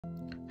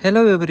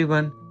Hello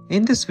everyone,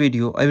 in this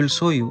video I will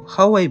show you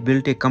how I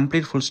built a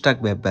complete full stack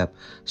web app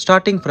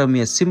starting from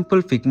a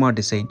simple Figma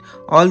design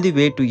all the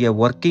way to a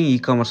working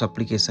e-commerce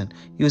application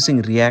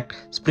using React,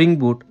 Spring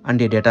Boot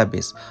and a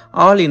database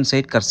all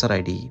inside Cursor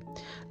IDE.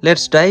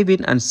 Let's dive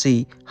in and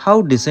see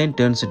how design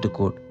turns into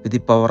code with the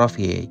power of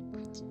AI.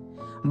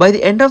 By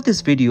the end of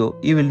this video,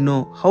 you will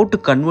know how to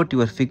convert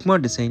your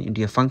Figma design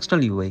into a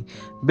functional UI,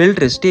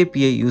 build REST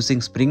API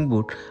using Spring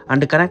Boot,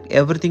 and connect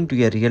everything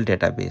to a real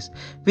database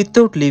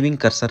without leaving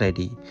Cursor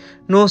IDE.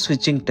 No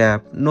switching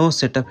tab, no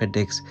setup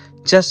headaches,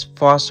 just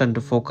fast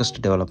and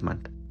focused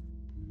development.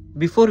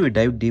 Before we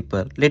dive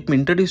deeper, let me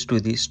introduce to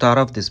the star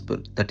of this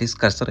build, that is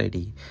Cursor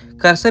IDE.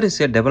 Cursor is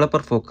a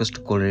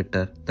developer-focused code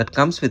editor that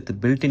comes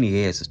with built-in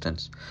AI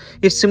assistance.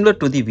 It's similar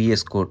to the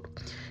VS Code.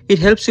 It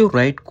helps you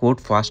write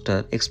code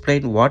faster,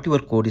 explain what your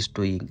code is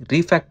doing,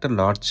 refactor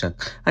large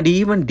chunks, and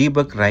even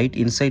debug right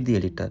inside the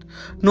editor.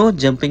 No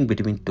jumping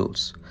between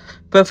tools.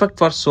 Perfect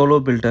for solo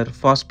builder,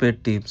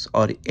 fast-paced teams,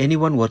 or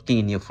anyone working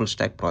in a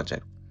full-stack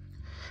project.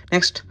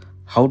 Next,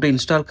 how to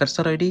install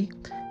Cursor IDE?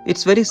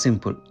 It's very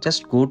simple.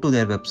 Just go to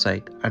their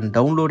website and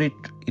download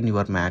it in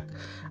your Mac,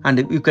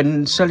 and you can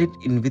install it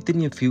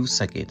within a few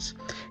seconds.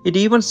 It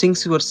even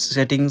syncs your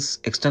settings,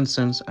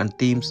 extensions and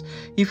themes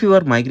if you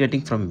are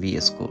migrating from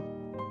VS Code.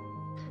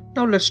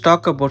 Now let's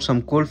talk about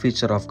some cool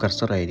feature of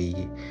Cursor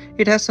IDE.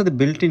 It has the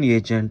built-in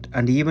agent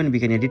and even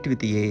we can edit with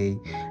the AI.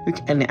 We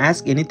can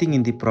ask anything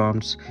in the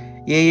prompts.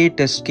 AI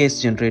test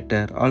case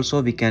generator. Also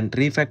we can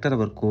refactor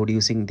our code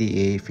using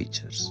the AI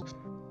features.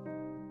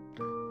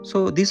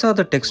 So these are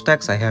the tech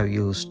stacks I have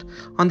used.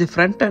 On the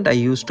front end I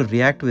used to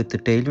React with the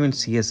Tailwind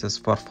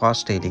CSS for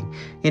fast tailing.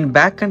 In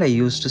backend I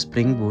used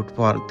Spring Boot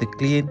for the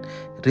clean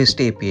REST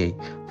API.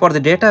 For the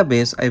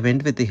database I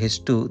went with the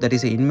H2, that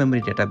is an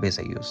in-memory database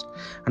I used.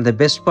 And the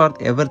best part,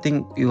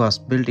 everything was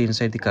built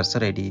inside the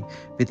Cursor IDE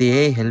with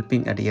AI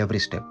helping at every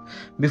step.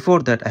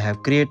 Before that I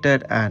have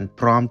created and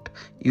prompt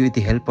with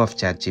the help of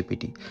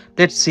ChatGPT.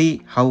 Let's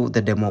see how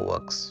the demo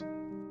works.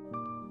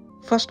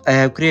 First, I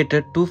have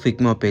created two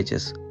Figma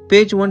pages.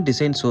 Page 1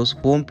 design shows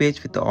home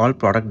page with all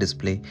product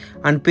display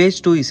and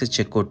page 2 is a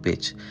checkout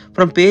page.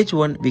 From page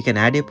 1 we can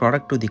add a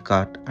product to the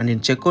cart, and in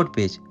checkout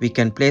page we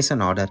can place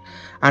an order,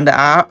 and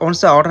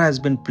once the order has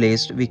been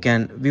placed we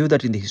can view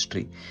that in the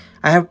history.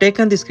 I have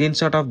taken the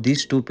screenshot of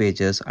these two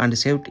pages and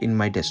saved in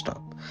my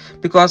desktop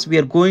because we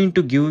are going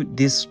to give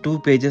these two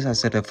pages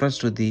as a reference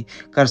to the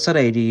Cursor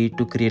IDE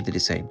to create the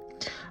design.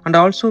 And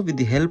also with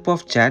the help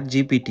of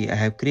ChatGPT, I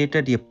have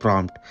created a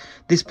prompt.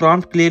 This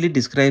prompt clearly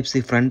describes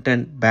the front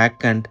end,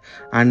 back end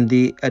and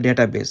the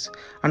database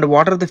and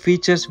what are the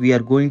features we are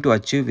going to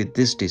achieve with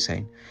this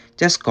design.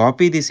 Just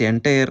copy this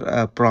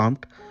entire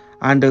prompt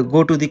and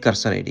go to the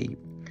Cursor IDE.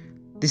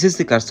 This is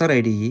the Cursor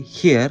IDE.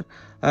 Here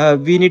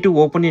we need to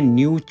open a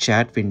new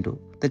chat window.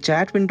 The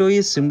chat window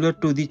is similar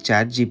to the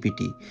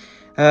ChatGPT.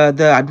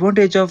 The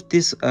advantage of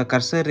this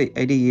Cursor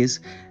IDE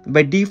is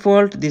by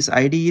default this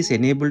IDE is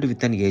enabled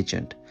with an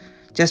agent.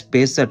 Just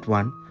paste that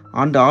one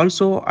and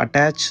also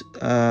attach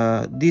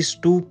these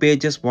two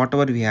pages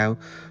whatever we have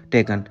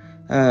taken.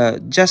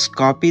 Just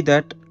copy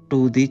that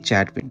to the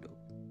chat window.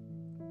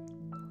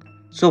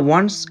 So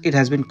once it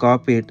has been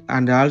copied,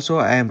 and also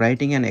I am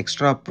writing an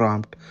extra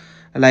prompt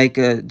like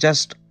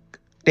just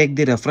take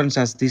the reference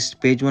as this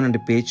page 1 and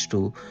page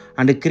 2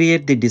 and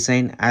create the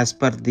design as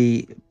per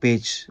the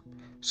page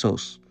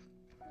source.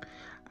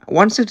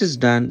 Once it is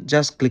done,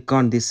 just click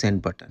on the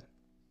send button.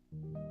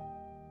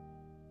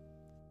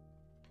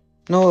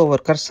 Now our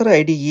Cursor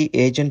IDE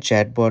agent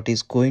chatbot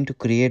is going to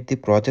create the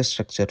project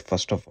structure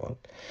first of all.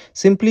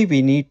 Simply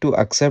we need to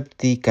accept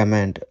the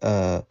command.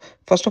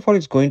 First of all,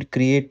 it's going to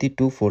create the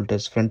two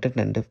folders, frontend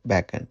and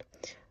backend.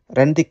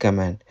 Run the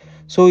command.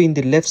 So in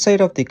the left side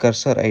of the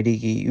Cursor IDE,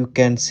 you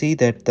can see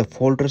that the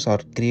folders are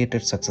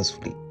created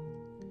successfully.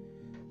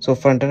 So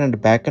frontend and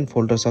backend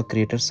folders are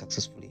created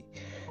successfully.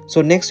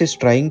 So next is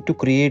trying to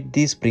create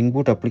the Spring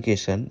Boot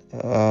application.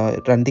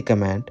 Run the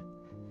command,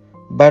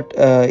 but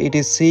it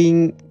is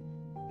seeing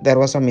there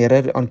was some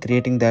error on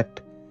creating that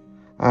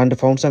and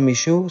found some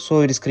issue, so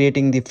it is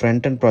creating the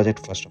front end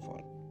project first of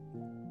all.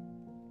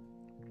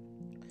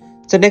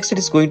 So next it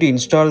is going to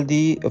install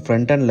the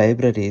front end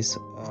libraries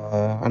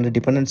and the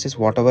dependencies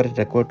whatever it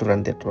required to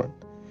run that one.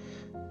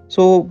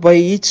 So by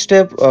each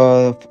step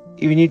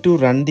we need to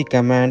run the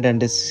command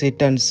and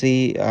sit and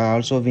see.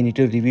 Also we need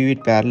to review it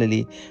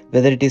parallelly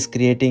whether it is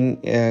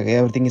creating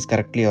everything is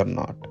correctly or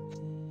not.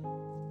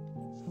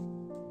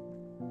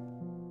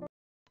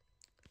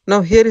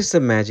 Now here is the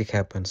magic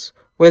happens.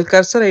 While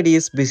Cursor IDE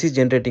is busy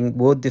generating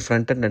both the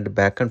frontend and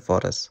backend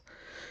for us,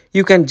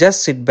 you can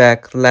just sit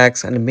back,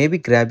 relax and maybe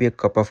grab a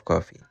cup of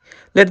coffee.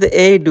 Let the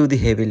AI do the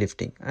heavy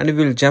lifting and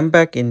we will jump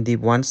back in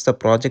once the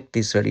project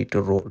is ready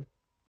to roll.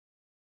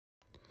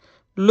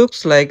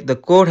 Looks like the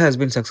code has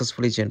been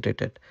successfully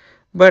generated.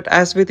 But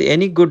as with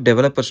any good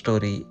developer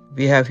story,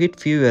 we have hit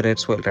few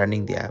errors while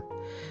running the app.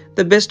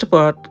 The best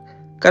part,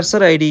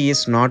 Cursor IDE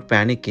is not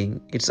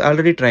panicking, it's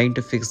already trying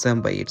to fix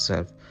them by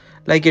itself,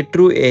 like a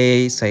true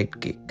AI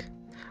sidekick.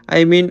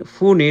 I mean,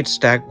 who needs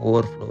Stack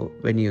Overflow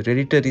when your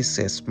editor is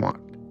so smart?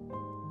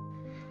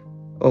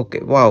 Okay,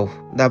 wow,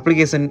 the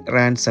application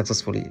ran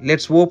successfully.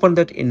 Let's open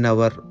that in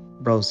our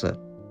browser.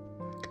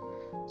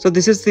 So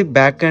this is the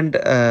backend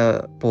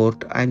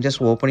port. I'm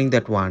just opening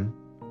that one.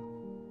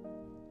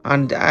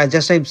 And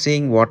I'm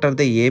seeing what are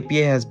the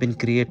API has been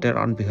created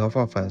on behalf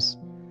of us.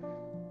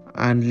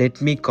 And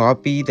let me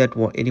copy that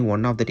any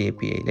one of that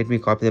API. Let me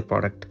copy the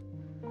product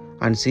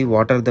and see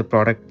what are the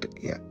product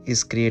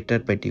is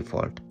created by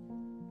default.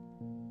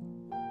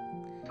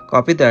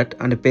 Copy that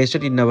and paste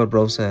it in our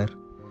browser.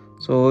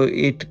 So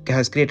it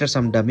has created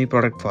some dummy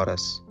product for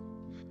us.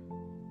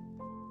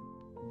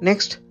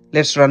 Next,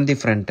 let's run the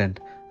front end.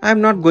 I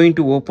am not going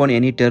to open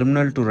any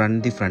terminal to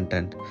run the front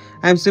end.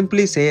 I am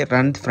simply say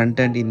run the front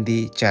end in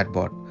the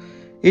chatbot.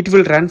 It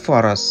will run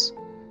for us.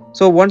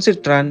 So once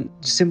it runs,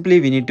 simply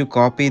we need to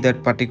copy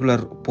that particular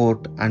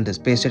port and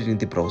paste it in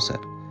the browser.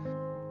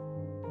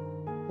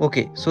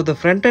 Okay, so the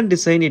front end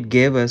design it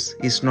gave us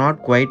is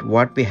not quite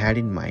what we had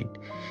in mind.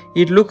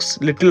 It looks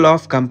little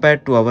off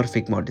compared to our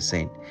Figma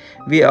design.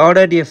 We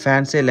ordered a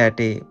fancy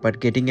latte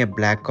but getting a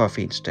black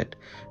coffee instead.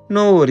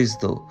 No worries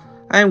though.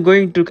 I am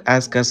going to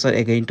ask Cursor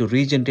again to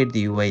regenerate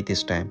the UI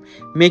this time,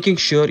 making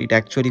sure it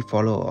actually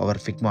follow our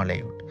Figma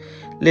layout.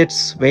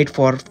 Let's wait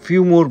for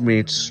few more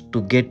minutes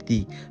to get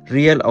the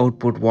real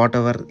output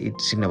whatever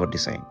it's in our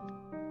design.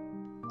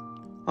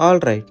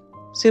 Alright,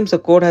 seems the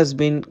code has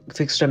been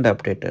fixed and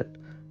updated.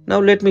 Now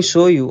let me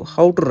show you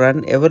how to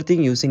run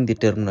everything using the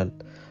terminal.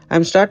 I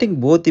am starting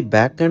both the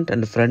backend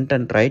and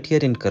frontend right here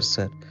in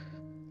Cursor.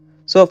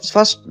 So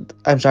first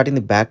I am starting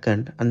the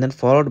backend and then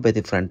followed by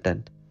the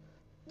frontend.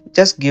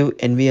 Just give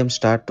nvm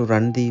start to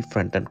run the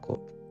frontend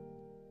code.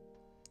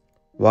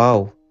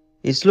 Wow,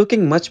 it's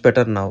looking much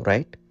better now,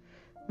 right?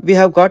 We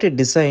have got a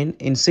design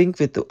in sync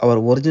with our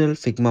original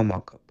Figma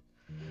mockup.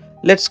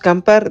 Let's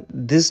compare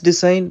this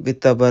design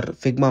with our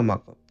Figma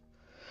mockup.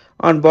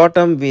 On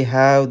bottom we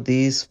have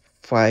these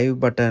 5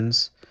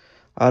 buttons.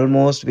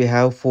 Almost we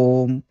have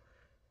form,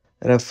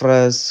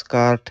 refresh,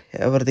 cart,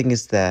 everything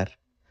is there.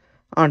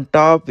 On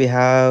top we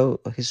have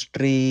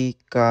history,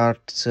 cart,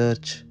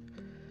 search.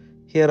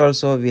 Here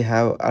also we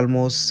have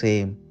almost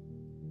same.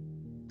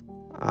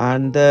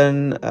 And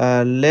then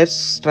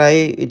let's try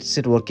is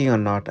it working or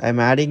not. I'm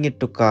adding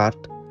it to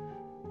cart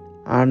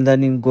and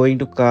then in going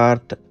to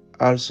cart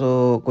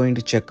also going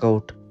to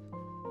checkout.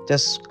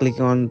 Just click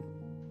on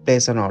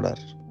place an order.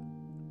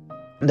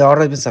 The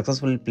order has been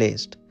successfully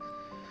placed.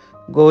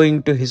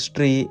 Going to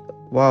history,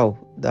 wow,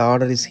 the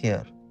order is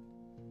here.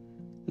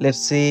 Let's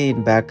see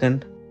in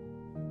backend.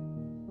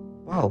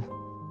 Wow,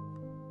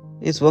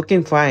 it's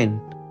working fine.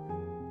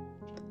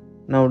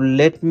 Now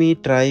let me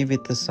try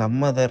with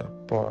some other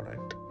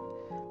product.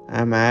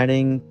 I'm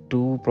adding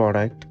 2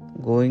 product,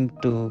 going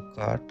to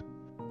cart.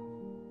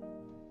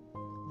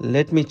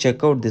 Let me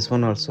check out this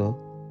one also.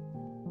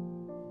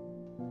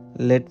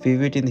 Let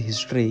view it in the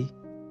history.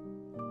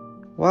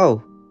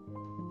 Wow,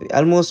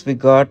 almost we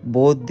got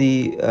both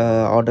the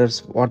orders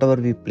whatever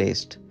we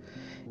placed.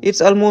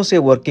 It's almost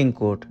a working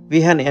code. We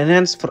can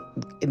enhance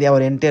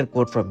our entire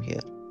code from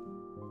here.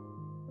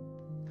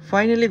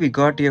 Finally, we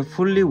got a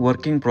fully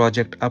working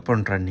project up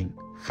and running.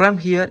 From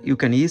here, you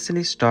can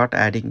easily start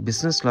adding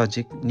business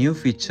logic, new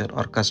feature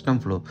or custom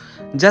flow.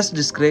 Just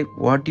describe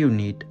what you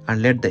need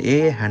and let the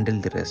AI handle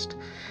the rest.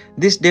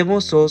 This demo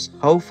shows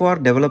how far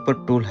developer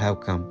tool have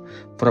come,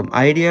 from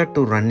idea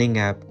to running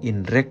app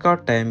in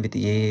record time with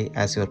AI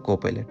as your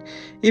copilot.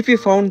 If you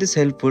found this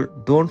helpful,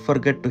 don't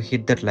forget to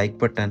hit that like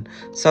button,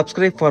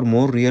 subscribe for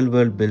more real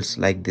world builds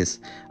like this,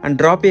 and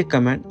drop a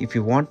comment if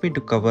you want me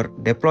to cover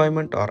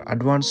deployment or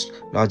advanced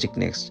logic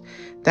next.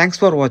 Thanks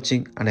for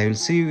watching and I will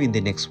see you in the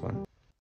next one.